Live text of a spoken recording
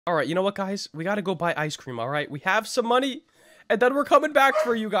All right, you know what, guys? We gotta go buy ice cream, all right? We have some money, and then we're coming back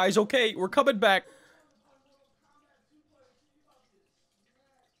for you guys, okay? We're coming back.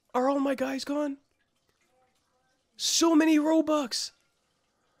 Are all my guys gone? So many Robux.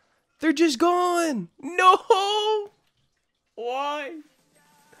 They're just gone. No! Why?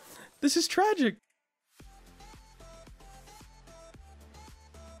 This is tragic.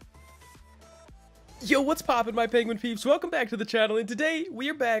 Yo, what's poppin', my penguin peeps? Welcome back to the channel, and today we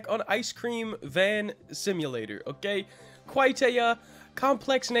are back on Ice Cream Van Simulator, okay? Quite a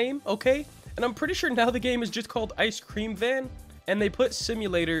complex name, okay? And I'm pretty sure now the game is just called Ice Cream Van, and they put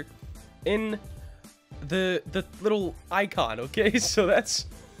simulator in the little icon, okay? So that's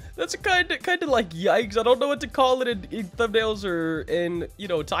a kind of like yikes. I don't know what to call it in thumbnails or in, you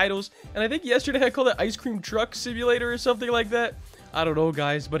know, titles. And I think yesterday I called it Ice Cream Truck Simulator or something like that. I don't know,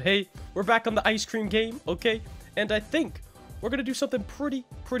 guys, but hey, we're back on the ice cream game, okay? And I think we're gonna do something pretty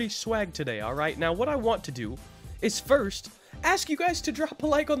swag today, all right? Now, what I want to do is first ask you guys to drop a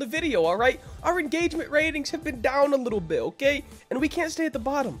like on the video, all right? Our engagement ratings have been down a little bit, okay? And we can't stay at the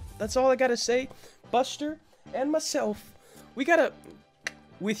bottom. That's all I gotta say. Buster and myself, we gotta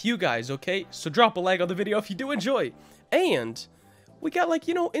with you guys, okay? So drop a like on the video if you do enjoy. And we got, like,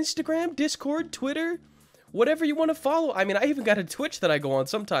 you know, Instagram, Discord, Twitter, whatever you want to follow. I mean, I even got a Twitch that I go on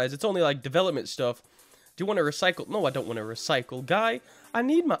sometimes. It's only like development stuff. Do you want to recycle? No, I don't want to recycle. Guy, I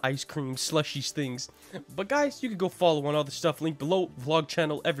need my ice cream slushies things. But guys, you can go follow on all the stuff linked below. Vlog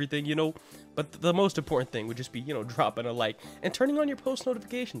channel, everything, you know. But the most important thing would just be, you know, dropping a like and turning on your post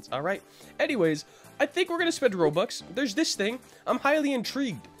notifications, alright? Anyways, I think we're going to spend Robux. There's this thing. I'm highly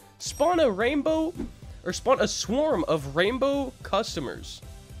intrigued. Spawn a rainbow, or spawn a swarm of rainbow customers.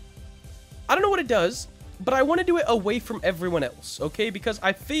 I don't know what it does, but I want to do it away from everyone else, okay? Because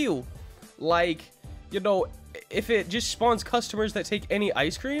I feel like, you know, if it just spawns customers that take any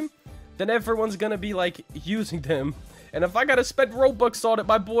ice cream, then everyone's gonna be, like, using them. And if I gotta spend Robux on it,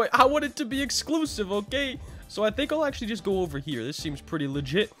 my boy, I want it to be exclusive, okay? So I think I'll actually just go over here. This seems pretty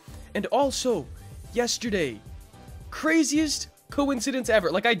legit. And also, yesterday, craziest coincidence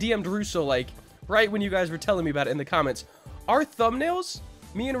ever. Like, I DM'd Russo, like, right when you guys were telling me about it in the comments. Our thumbnails,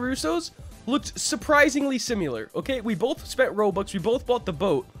 me and Russo's, looked surprisingly similar, okay? We both spent Robux, we both bought the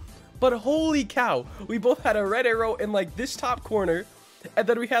boat, but holy cow, we both had a red arrow in, like, this top corner, and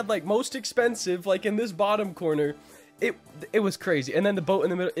then we had, like, most expensive, like, in this bottom corner. It was crazy, and then the boat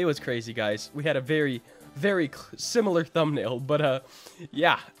in the middle. It was crazy, guys. We had a very similar thumbnail, but,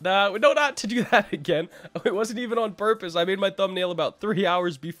 yeah, no, not to do that again. It wasn't even on purpose. I made my thumbnail about 3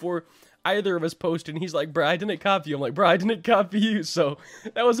 hours before either of us posted, and he's like, bruh, I didn't copy you. I'm like, bruh, I didn't copy you. So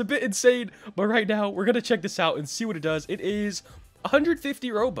that was a bit insane, but right now we're gonna check this out and see what it does. It is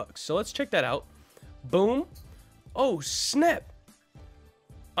 150 Robux, so let's check that out. Boom. Oh, snap.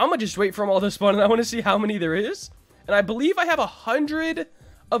 I'm gonna just wait for them all to spawn, and I want to see how many there is. And I believe I have 100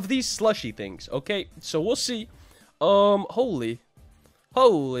 of these slushy things, okay? So we'll see. Holy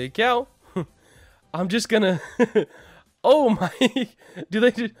cow. I'm just gonna oh my,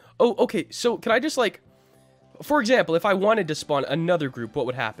 oh, okay, so can I just, like, for example, if I wanted to spawn another group, what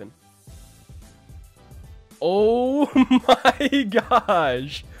would happen? Oh my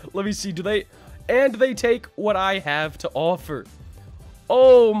gosh. Let me see, do they take what I have to offer?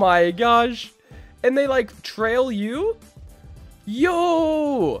 Oh my gosh. And they, like, trail you?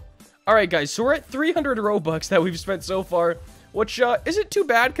 Yo! Alright, guys, so we're at 300 Robux that we've spent so far, which, isn't too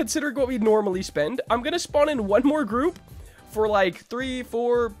bad considering what we normally spend. I'm gonna spawn in one more group for, like,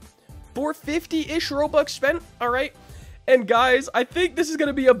 450-ish Robux spent, alright? And, guys, I think this is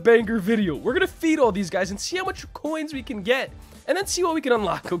gonna be a banger video. We're gonna feed all these guys and see how much coins we can get, and then see what we can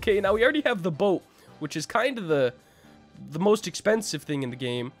unlock, okay? Now, we already have the boat, which is kind of the most expensive thing in the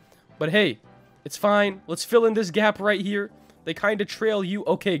game, but hey, it's fine. Let's fill in this gap right here. They kind of trail you.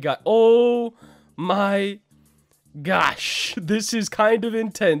 Okay, guys. Oh my gosh. This is kind of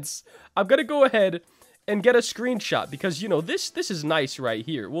intense. I'm going to go ahead and get a screenshot because, you know, this is nice right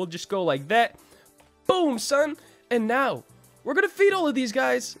here. We'll just go like that. Boom, son. And now we're going to feed all of these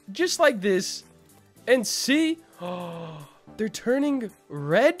guys just like this and see. Oh, they're turning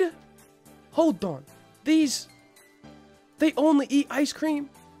red. Hold on. They only eat ice cream.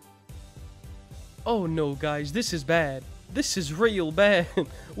 Oh no, guys, this is bad. This is real bad.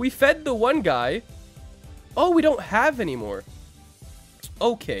 We fed the one guy. Oh, we don't have any more.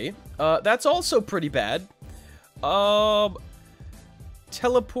 Okay, that's also pretty bad.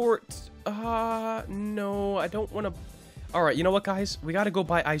 Teleport. No, I don't want to. All right, you know what, guys? We got to go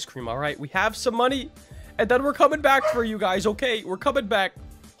buy ice cream, all right? We have some money, and then we're coming back for you guys, okay? We're coming back.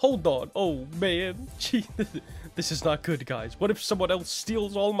 Hold on. Oh, man. Gee, This is not good, guys. What if someone else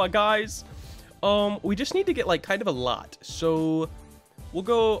steals all my guys? We just need to get, like, kind of a lot. So, we'll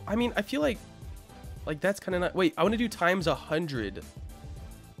go... I mean, I feel like that's kind of not... Wait, I want to do times 100.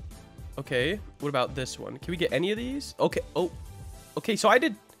 Okay, what about this one? Can we get any of these? Okay, oh. Okay, so I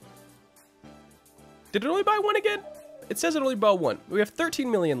did... Did it only buy one again? It says it only bought one. We have 13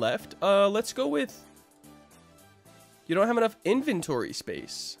 million left. Let's go with... You don't have enough inventory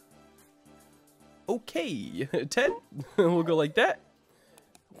space. Okay, 10. We'll go like that.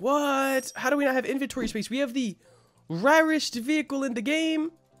 What? How do we not have inventory space? We have the rarest vehicle in the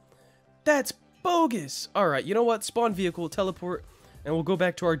game. That's bogus. All right, you know what? Spawn vehicle, teleport, and we'll go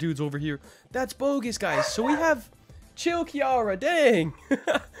back to our dudes over here. That's bogus, guys. So we have Chill Kiara. Dang.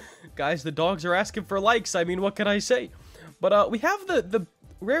 Guys, the dogs are asking for likes. I mean, what can I say? But we have the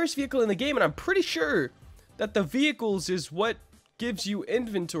rarest vehicle in the game, and I'm pretty sure that the vehicles is what gives you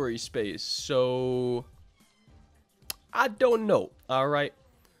inventory space. So I don't know. All right.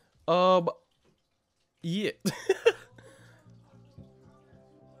 Yeah.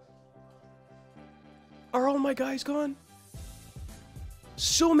 Are all my guys gone?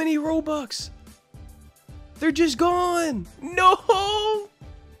 So many Robux. They're just gone. No.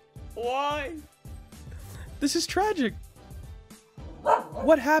 Why? This is tragic.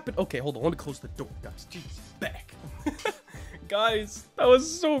 What happened? Okay, hold on. Let me close the door, guys. Jesus, back. Guys, that was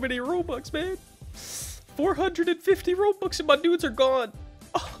so many Robux, man. 450 Robux and my dudes are gone.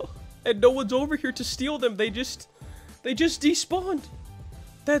 Oh, and no one's over here to steal them. They just despawned.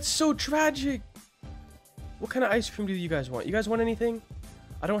 That's so tragic. What kind of ice cream do you guys want? You guys want anything?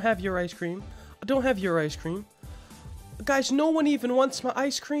 I don't have your ice cream. I don't have your ice cream. Guys, no one even wants my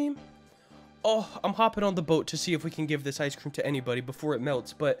ice cream. Oh, I'm hopping on the boat to see if we can give this ice cream to anybody before it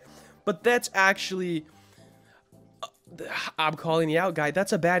melts. But that's actually... I'm calling you out, guy.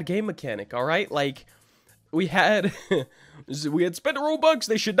 That's a bad game mechanic, all right? Like, we had spent Robux.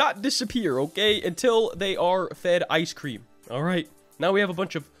 They should not disappear, okay? Until they are fed ice cream, all right? Now we have a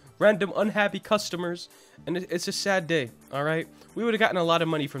bunch of random unhappy customers, and it's a sad day, all right? We would have gotten a lot of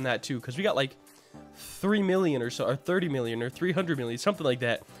money from that, too, because we got, like, 3 million or so, or 30 million, or 300 million, something like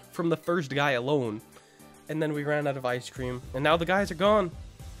that, from the first guy alone. And then we ran out of ice cream, and now the guys are gone.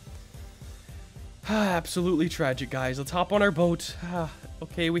 Absolutely tragic, guys. Let's hop on our boat.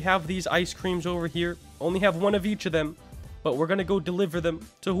 Okay, we have these ice creams over here. Only have one of each of them, but we're gonna go deliver them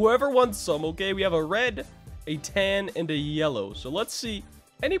to whoever wants some, okay? We have a red, a tan, and a yellow. So let's see.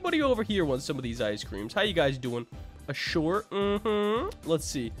 Anybody over here wants some of these ice creams? How you guys doing? A short? Let's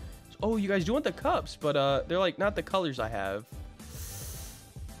see. Oh, you guys do want the cups, but they're like not the colors I have.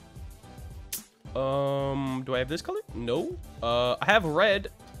 Do I have this color? No. I have red,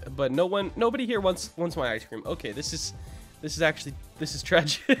 but nobody here wants my ice cream. Okay, this is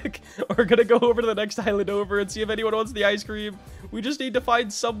tragic. We're gonna go over to the next island over and see if anyone wants the ice cream. We just need to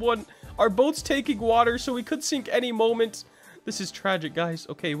find someone. Our boat's taking water, so we could sink any moment. This is tragic, guys.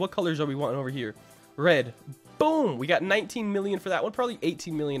 Okay, what colors are we wanting over here? Red. Boom! We got 19 million for that one. Probably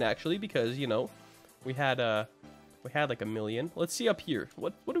 18 million, actually, because, you know, we had like a million. Let's see up here.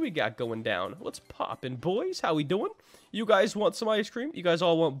 What do we got going down? What's poppin', boys? How we doing? You guys want some ice cream? You guys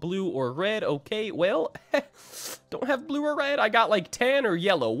all want blue or red? Okay, well, don't have blue or red. I got, like, tan or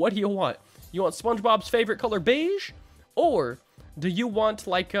yellow. What do you want? You want SpongeBob's favorite color, beige? Or do you want,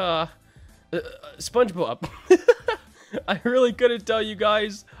 like, SpongeBob? I really couldn't tell you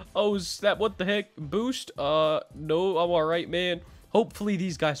guys. Oh, snap, what the heck? Boost? No, I'm alright, man. Hopefully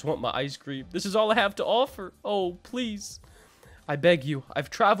these guys want my ice cream. This is all I have to offer. Oh, please. I beg you. I've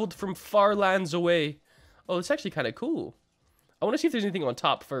traveled from far lands away. Oh, it's actually kind of cool. I want to see if there's anything on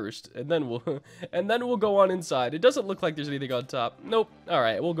top first, and then we'll go on inside. It doesn't look like there's anything on top. Nope.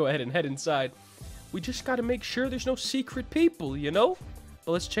 Alright, we'll go ahead and head inside. We just gotta make sure there's no secret people, you know?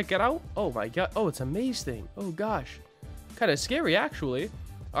 But let's check it out. Oh my god. Oh, it's a maze thing. Oh gosh. Kind of scary, actually.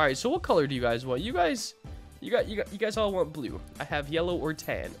 Alright, so what color do you guys want? You guys all want blue. I have yellow or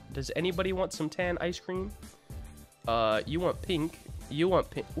tan. Does anybody want some tan ice cream? You want pink. You want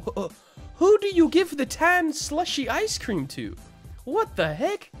pink. Who do you give the tan slushy ice cream to? What the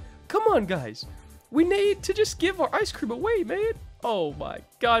heck? Come on, guys. We need to just give our ice cream away, man. Oh my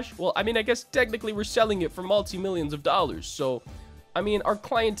gosh. Well, I mean, I guess technically we're selling it for multi-millions of dollars. So, I mean, our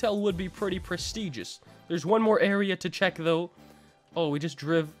clientele would be pretty prestigious. There's one more area to check, though. Oh, we just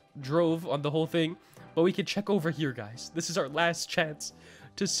drove on the whole thing. But we can check over here, guys. This is our last chance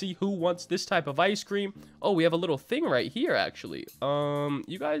to see who wants this type of ice cream. Oh, we have a little thing right here, actually.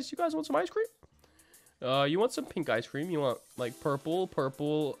 You guys want some ice cream? You want some pink ice cream? You want, like, purple?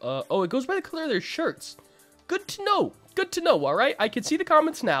 Oh, it goes by the color of their shirts. Good to know. Good to know, all right? I can see the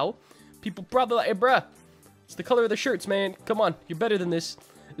comments now. People probably like, hey, bruh, It's the color of the shirts, man. Come on, you're better than this.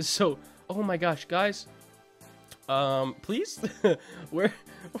 So, oh my gosh, guys. Please?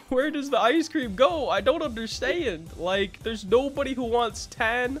 Where does the ice cream go? I don't understand. Like, there's nobody who wants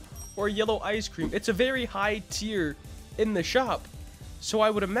tan or yellow ice cream. It's a very high tier in the shop. So I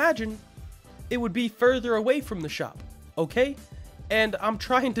would imagine it would be further away from the shop. Okay? And I'm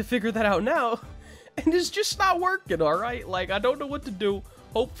trying to figure that out now. And it's just not working, alright? Like, I don't know what to do.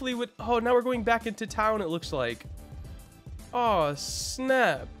 Hopefully with... Oh, now we're going back into town, it looks like. Oh,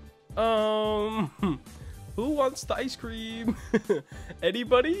 snap. Who wants the ice cream?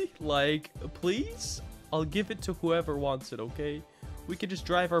 Anybody? Like, please? I'll give it to whoever wants it, okay? We could just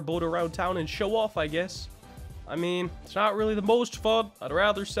drive our boat around town and show off, I guess. I mean, it's not really the most fun. I'd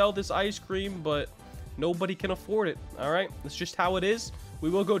rather sell this ice cream, but nobody can afford it, alright? That's just how it is. We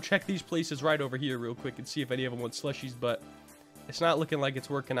will go check these places right over here real quick and see if any of them want slushies, but it's not looking like it's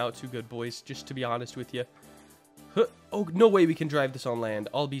working out too good, boys, just to be honest with you. Huh. Oh, no way we can drive this on land.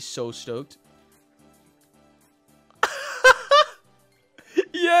 I'll be so stoked.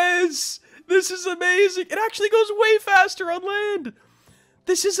 Yes! This is amazing! It actually goes way faster on land!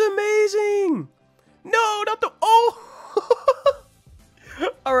 This is amazing! No, not the... Oh!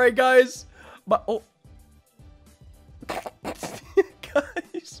 Alright, guys. But... Oh.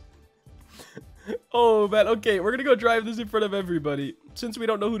 Guys. Oh, man. Okay, we're gonna go drive this in front of everybody. Since we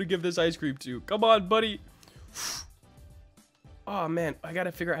don't know who to give this ice cream to. Come on, buddy. Oh, man. I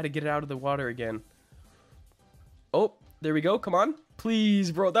gotta figure out how to get it out of the water again. Oh, there we go. Come on.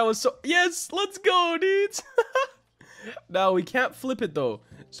 Please, bro. That was so... Yes! Let's go, dudes! Now, we can't flip it, though.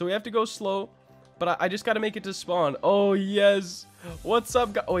 So we have to go slow. But I just gotta make it to spawn. Oh, yes. What's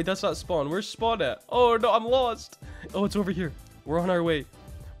up, guys? Oh, wait. That's not spawn. Where's spawn at? Oh, no. I'm lost. Oh, it's over here. We're on our way.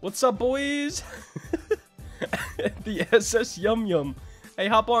 What's up, boys? The SS Yum Yum. Hey,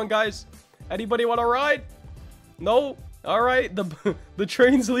 hop on, guys. Anybody want to ride? No? Alright, the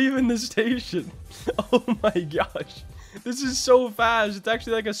train's leaving the station. Oh my gosh. This is so fast. It's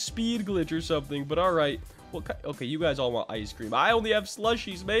actually like a speed glitch or something, but alright. Okay, you guys all want ice cream. I only have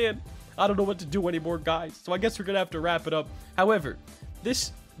slushies, man. I don't know what to do anymore, guys. So I guess we're gonna have to wrap it up. However,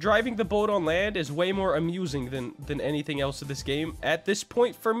 this driving the boat on land is way more amusing than anything else in this game at this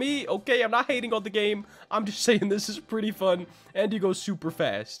point for me. Okay, I'm not hating on the game. I'm just saying this is pretty fun, and you go super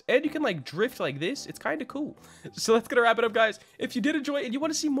fast, and you can like drift like this. It's kind of cool. So that's gonna wrap it up, guys. If you did enjoy it and you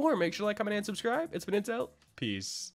want to see more, make sure to like, comment, and subscribe. It's been Intel. Peace.